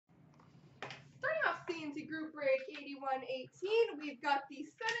into group break 8118. We've got the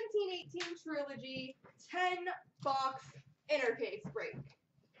 1718 Trilogy 10-box intercase break.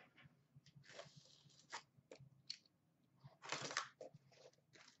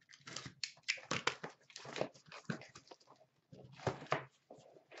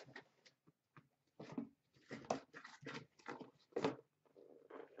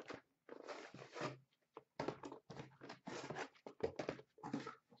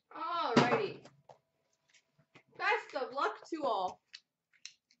 Alrighty. Best of luck to all.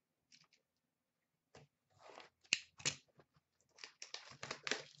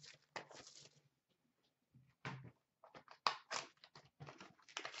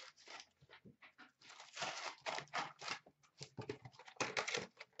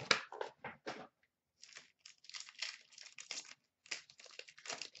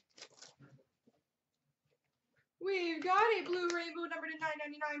 We've got a blue rainbow number to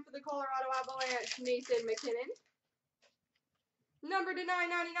 999 for the Colorado Avalanche, Nathan McKinnon. Number to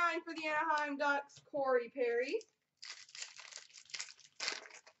 999 for the Anaheim Ducks, Corey Perry.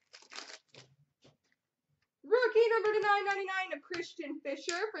 Rookie number to 999 of Christian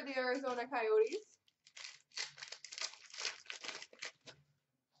Fisher for the Arizona Coyotes.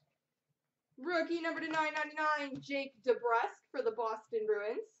 Rookie number to 999, Jake DeBrusk for the Boston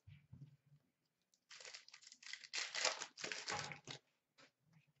Bruins.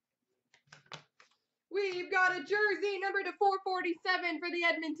 We've got a jersey number to 447 for the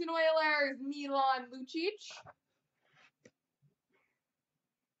Edmonton Oilers, Milan Lucic.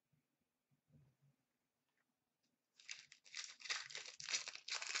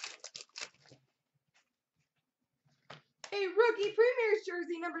 A rookie Premier's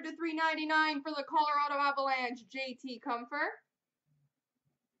jersey number to 399 for the Colorado Avalanche, JT Comfort.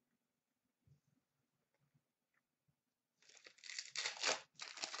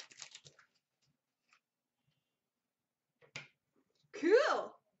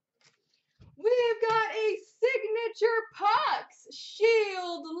 Cool. We've got a signature pucks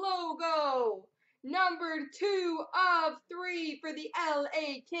shield logo. Number 2 of 3 for the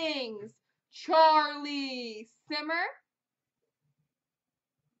LA Kings, Charlie Simmer.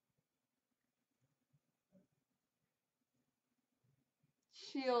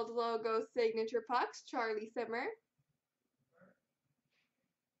 Shield logo signature pucks, Charlie Simmer.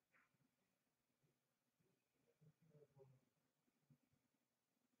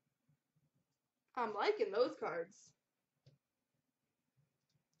 I'm liking those cards.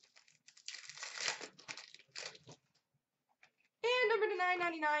 And number to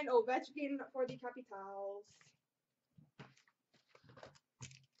 999, Ovechkin for the Capitals.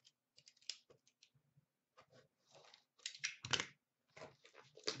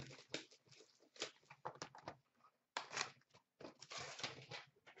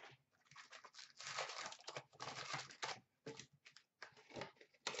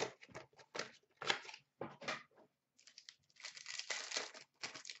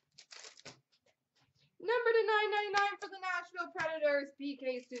 Number to 999 for the Nashville Predators,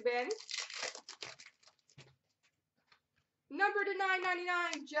 PK Subban. Number to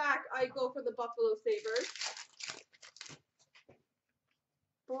 999, Jack Eichel for the Buffalo Sabres.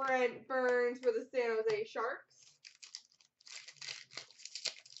 Brent Burns for the San Jose Sharks.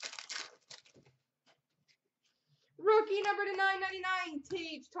 Rookie number to 999,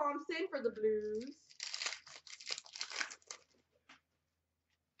 Tage Thompson for the Blues.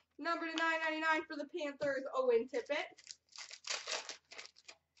 Number to 999 for the Panthers, Owen Tippett.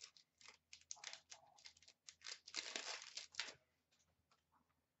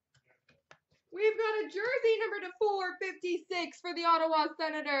 We've got a jersey number to 456 for the Ottawa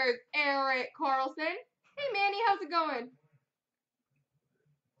Senators, Erik Karlsson. Hey Manny, how's it going?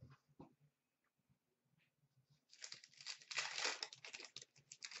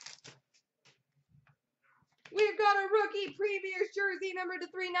 We've got a rookie Premier's jersey number to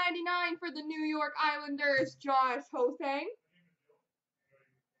 399 for the New York Islanders, Josh Hosang.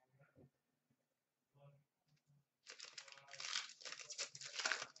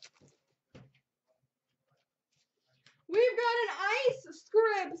 We've got an Ice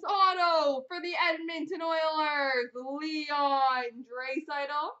Scripts auto for the Edmonton Oilers, Leon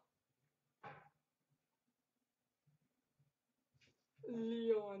Draisaitl.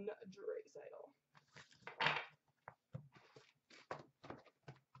 Leon Draisaitl.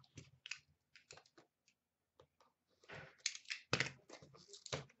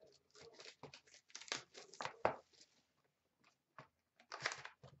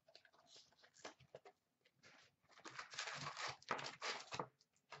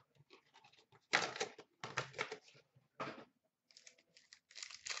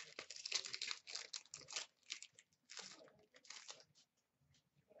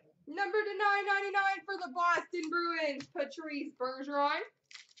 $9.99 for the Boston Bruins, Patrice Bergeron.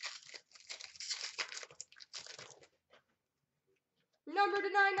 Number to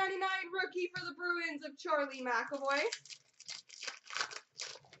 $9.99 rookie for the Bruins of Charlie McAvoy.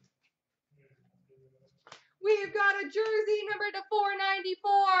 We've got a jersey number to $4.94,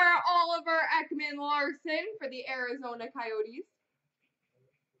 Oliver Ekman-Larsson for the Arizona Coyotes.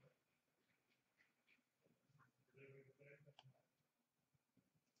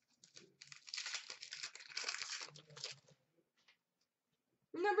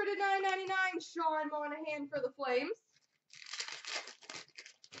 Number to $9.99, Sean Monahan for the Flames.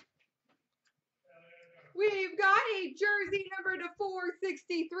 We've got a jersey number to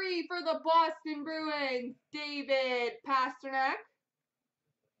 $4.63 for the Boston Bruins, David Pastrnak.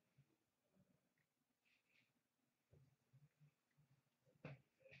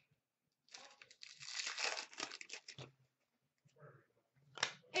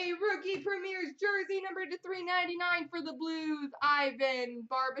 A rookie Premier's jersey number to $3.99 for the Blues, Ivan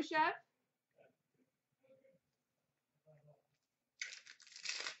Barbashev.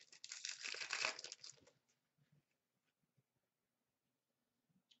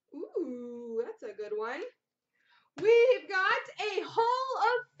 Ooh, that's a good one. We've got a Hall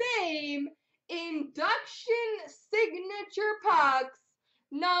of Fame induction signature pucks,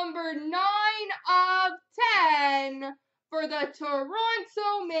 number 9 of 10 for the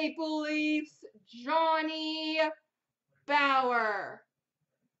Toronto Maple Leafs, Johnny Bower.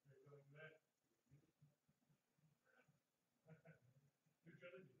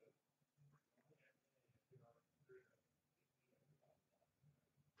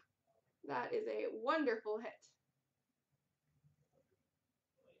 That is a wonderful hit.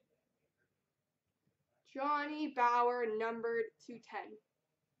 Johnny Bower, numbered 210.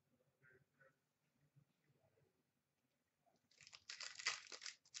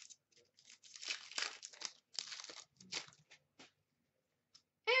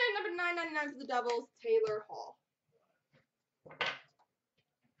 And number $9.99 for the Devils, Taylor Hall.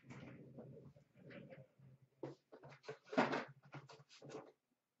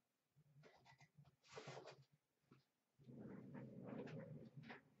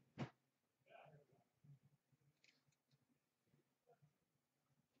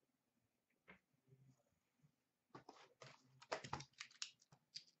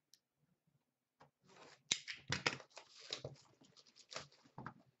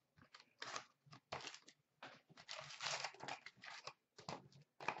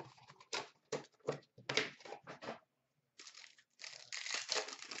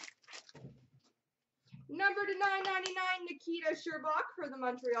 Number to $9.99, Nikita Sherbak for the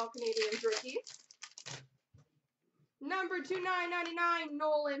Montreal Canadiens rookie. Number to $9.99,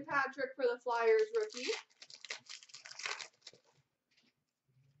 Nolan Patrick for the Flyers rookie.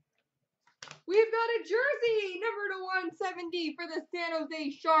 We've got a jersey, number to 170 for the San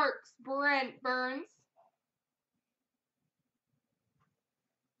Jose Sharks, Brent Burns.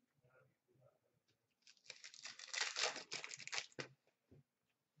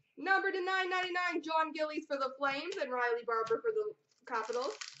 Number to $9.99, John Gillies for the Flames and Riley Barber for the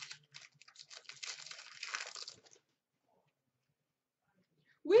Capitals.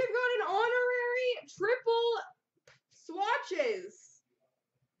 We've got an honorary triple swatches.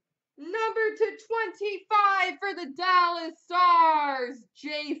 Number to 25 for the Dallas Stars,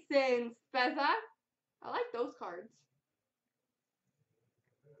 Jason Spezza. I like those cards.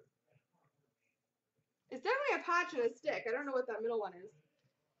 It's definitely a patch and a stick. I don't know what that middle one is.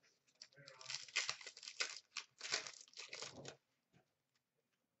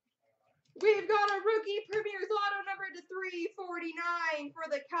 We've got a rookie Premier's Auto number to 349 for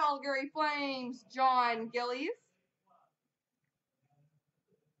the Calgary Flames, John Gillies.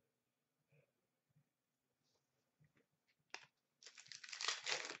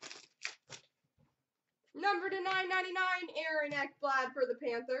 Number to $9.99, Aaron Ekblad for the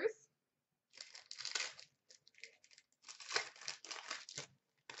Panthers.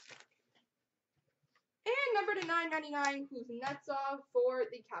 And number to $9.99, Kuznetsov for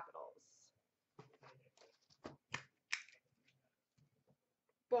the Capitals.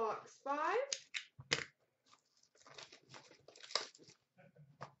 Box 5.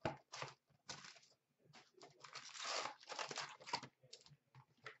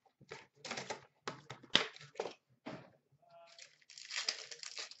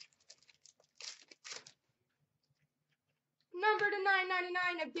 Number to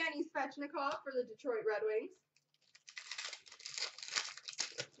 $9.99 of Denny Svechnikov for the Detroit Red Wings.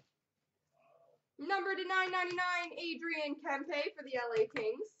 Number to $9.99 Adrian Kempe for the LA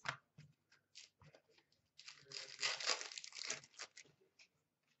Kings.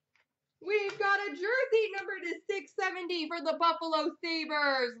 We've got a jersey number to 670 for the Buffalo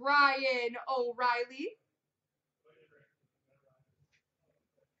Sabres, Ryan O'Reilly.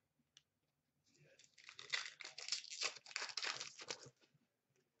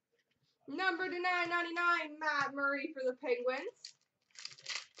 Number to 999, Matt Murray for the Penguins.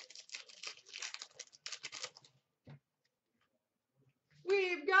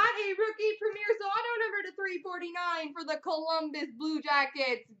 We've got a rookie Premier's Auto number to 349 for the Columbus Blue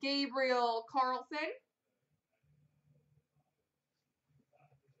Jackets, Gabriel Carlson.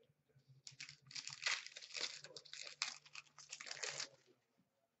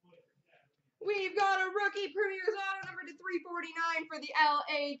 We've got a rookie Premier's Auto number to 349 for the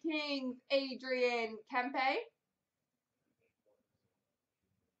LA Kings, Adrian Kempe.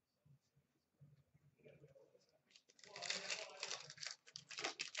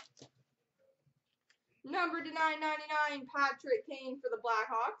 Number to 999, Patrick Kane for the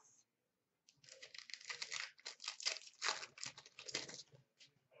Blackhawks.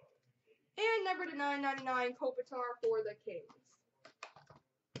 And number to 999, Kopitar for the Kings.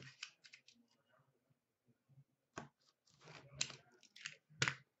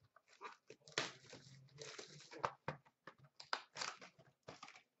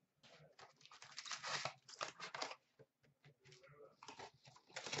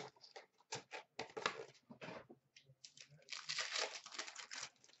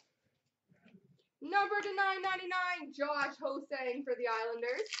 Number to 999, Josh Hosang for the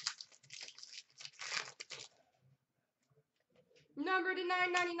Islanders. Number to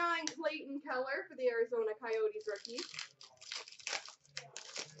 999, Clayton Keller for the Arizona Coyotes rookies.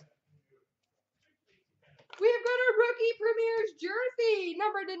 We've got a rookie Premier's jersey,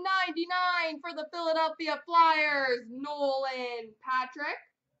 number to 99 for the Philadelphia Flyers, Nolan Patrick.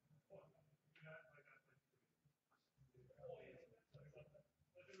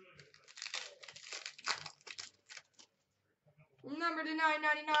 Number to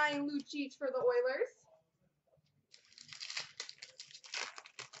 999, Lucic for the Oilers.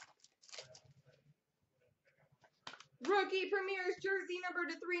 Rookie Premier's jersey number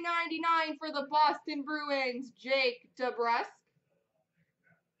to 399 for the Boston Bruins, Jake DeBrusk.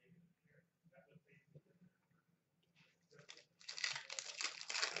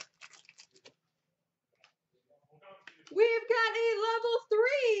 We've got a level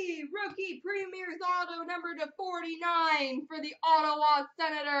 3 rookie Premier's Auto number to 49 for the Ottawa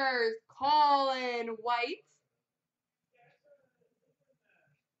Senators, Colin White.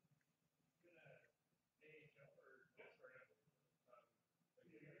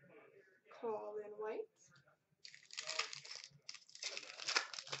 Colin White.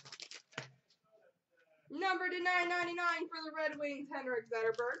 Number to 999 for the Red Wings, Henrik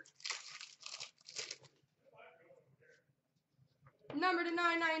Zetterberg. Number to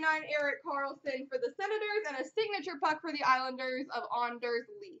 999, Erik Karlsson for the Senators, and a signature puck for the Islanders of Anders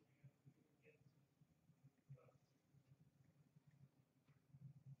Lee.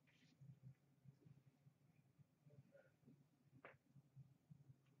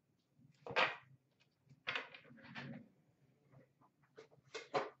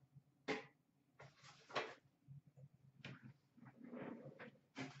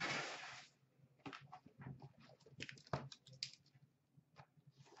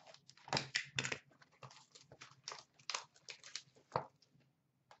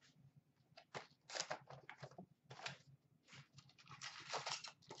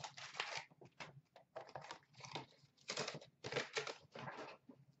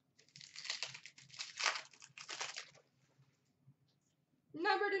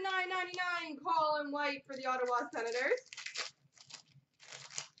 Number to 999, Colin White for the Ottawa Senators.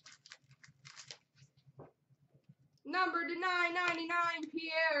 Number to 999,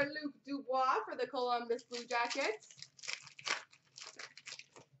 Pierre-Luc Dubois for the Columbus Blue Jackets.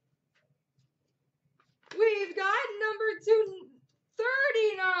 We've got number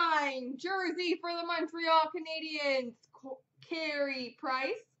 239, jersey for the Montreal Canadiens, Carey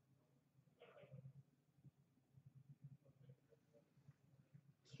Price.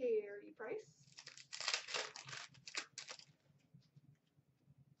 Carey Price.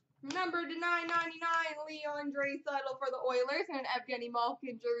 Number to 999, Leon Draisaitl for the Oilers, and an Evgeny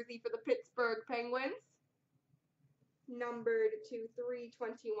Malkin jersey for the Pittsburgh Penguins. Numbered to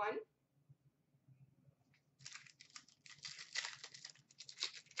 321.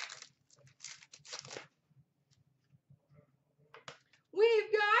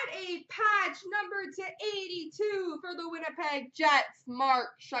 We've got a patch number to 82 for the Winnipeg Jets,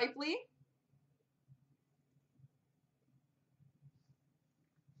 Mark Scheifele.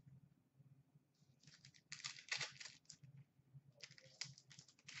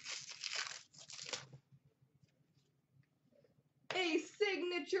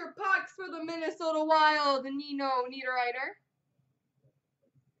 signature pucks for the Minnesota Wild, Nino Niederreiter.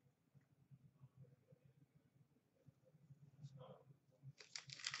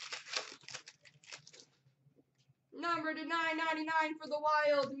 Number to 999 for the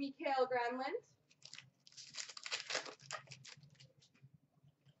Wild, Mikael Granlund.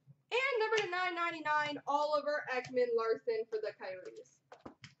 And number to 999, Oliver Ekman-Larsson for the Coyotes.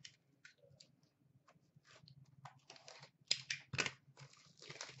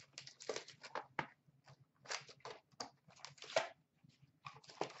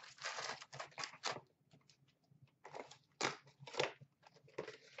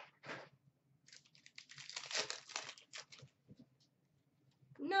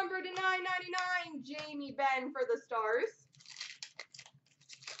 Number to 999, Jamie Benn for the Stars.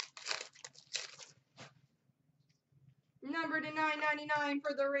 Number to 999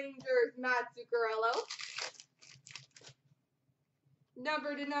 for the Rangers, Matt Zuccarello.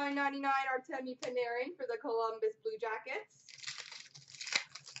 Number to 999, Artemi Panarin for the Columbus Blue Jackets.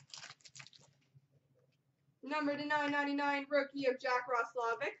 Number to 999, rookie of Jack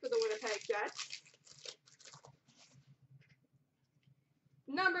Roslovic for the Winnipeg Jets.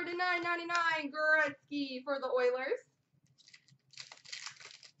 Number to 999, Gretzky for the Oilers.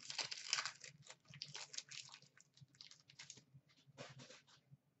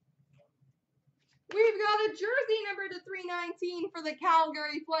 We've got a jersey number to 319 for the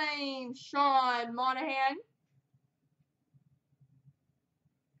Calgary Flames, Sean Monahan.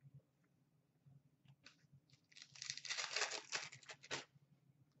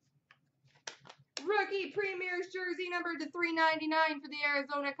 Rookie Premier's jersey number to 399 for the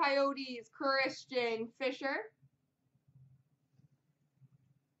Arizona Coyotes, Christian Fischer.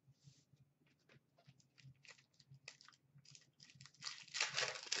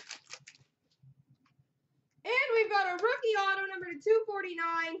 And we've got a rookie auto number to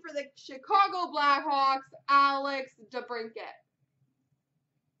 249 for the Chicago Blackhawks, Alex DeBrincat.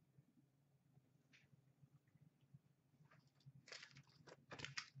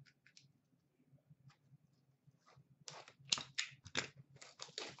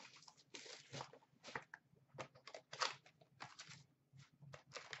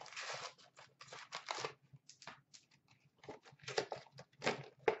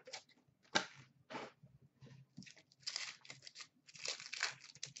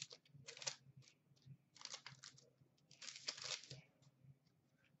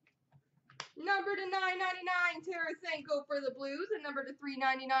 Number to 999, Tarasenko for the Blues, and number to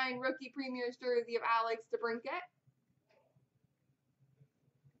 399, rookie Premier's jersey of Alex DeBrincat.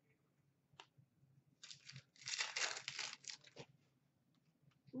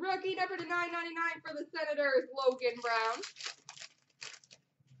 Rookie number to 999 for the Senators, Logan Brown.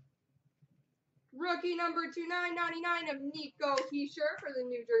 Rookie number to 999 of Nico Hischier for the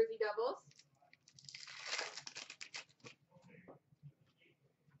New Jersey Devils.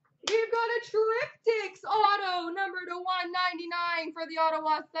 We've got a Triptychs auto number to 199 for the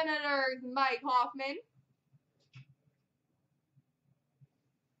Ottawa Senators, Mike Hoffman.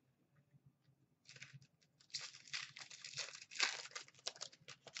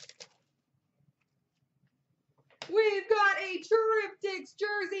 We've got a Triptychs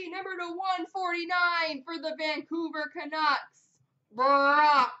jersey number to 149 for the Vancouver Canucks,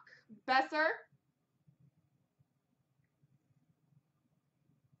 Brock Besser.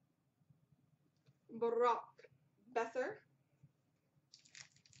 Brock Besser.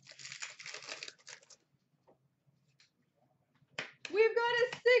 We've got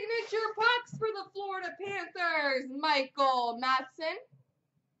a signature pucks for the Florida Panthers, Michael Madsen.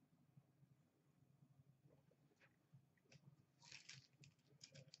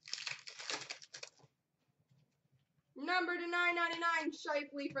 Number to 999,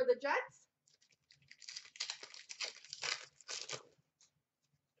 Shifley for the Jets.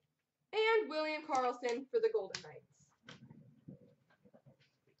 And William Karlsson for the Golden Knights.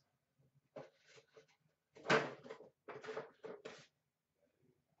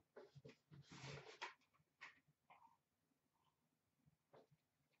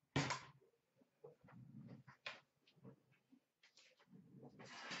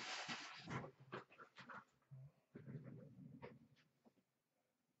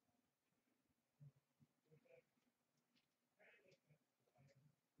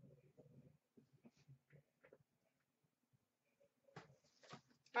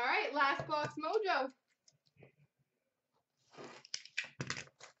 All right, last box mojo.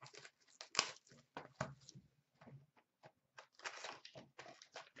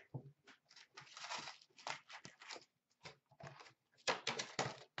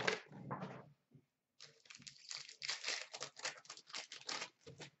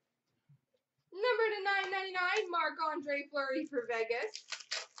 Marc-Andre Fleury for Vegas.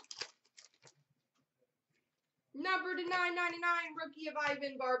 Number to 999, rookie of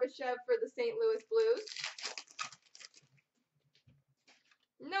Ivan Barbashev for the St. Louis Blues.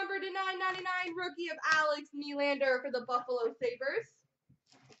 Number to 999, rookie of Alex Nylander for the Buffalo Sabres.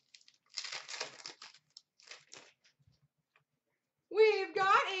 We've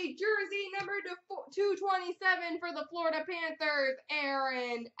got a jersey number to 227 for the Florida Panthers,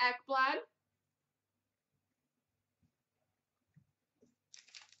 Aaron Ekblad.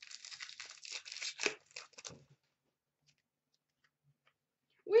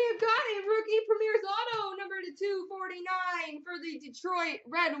 We've got a rookie Premier's Auto number to 249 for the Detroit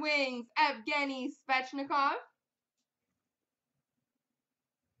Red Wings, Evgeny Svechnikov.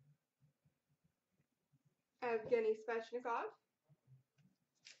 Evgeny Svechnikov.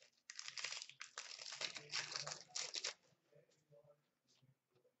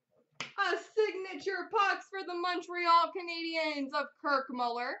 A signature pucks for the Montreal Canadiens of Kirk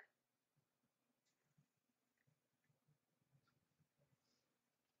Muller.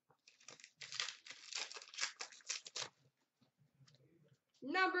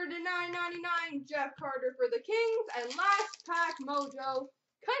 Number to 999, Jeff Carter for the Kings. And last pack mojo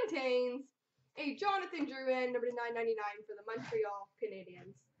contains a Jonathan Drouin, number to 999 for the Montreal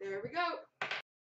Canadiens. There we go.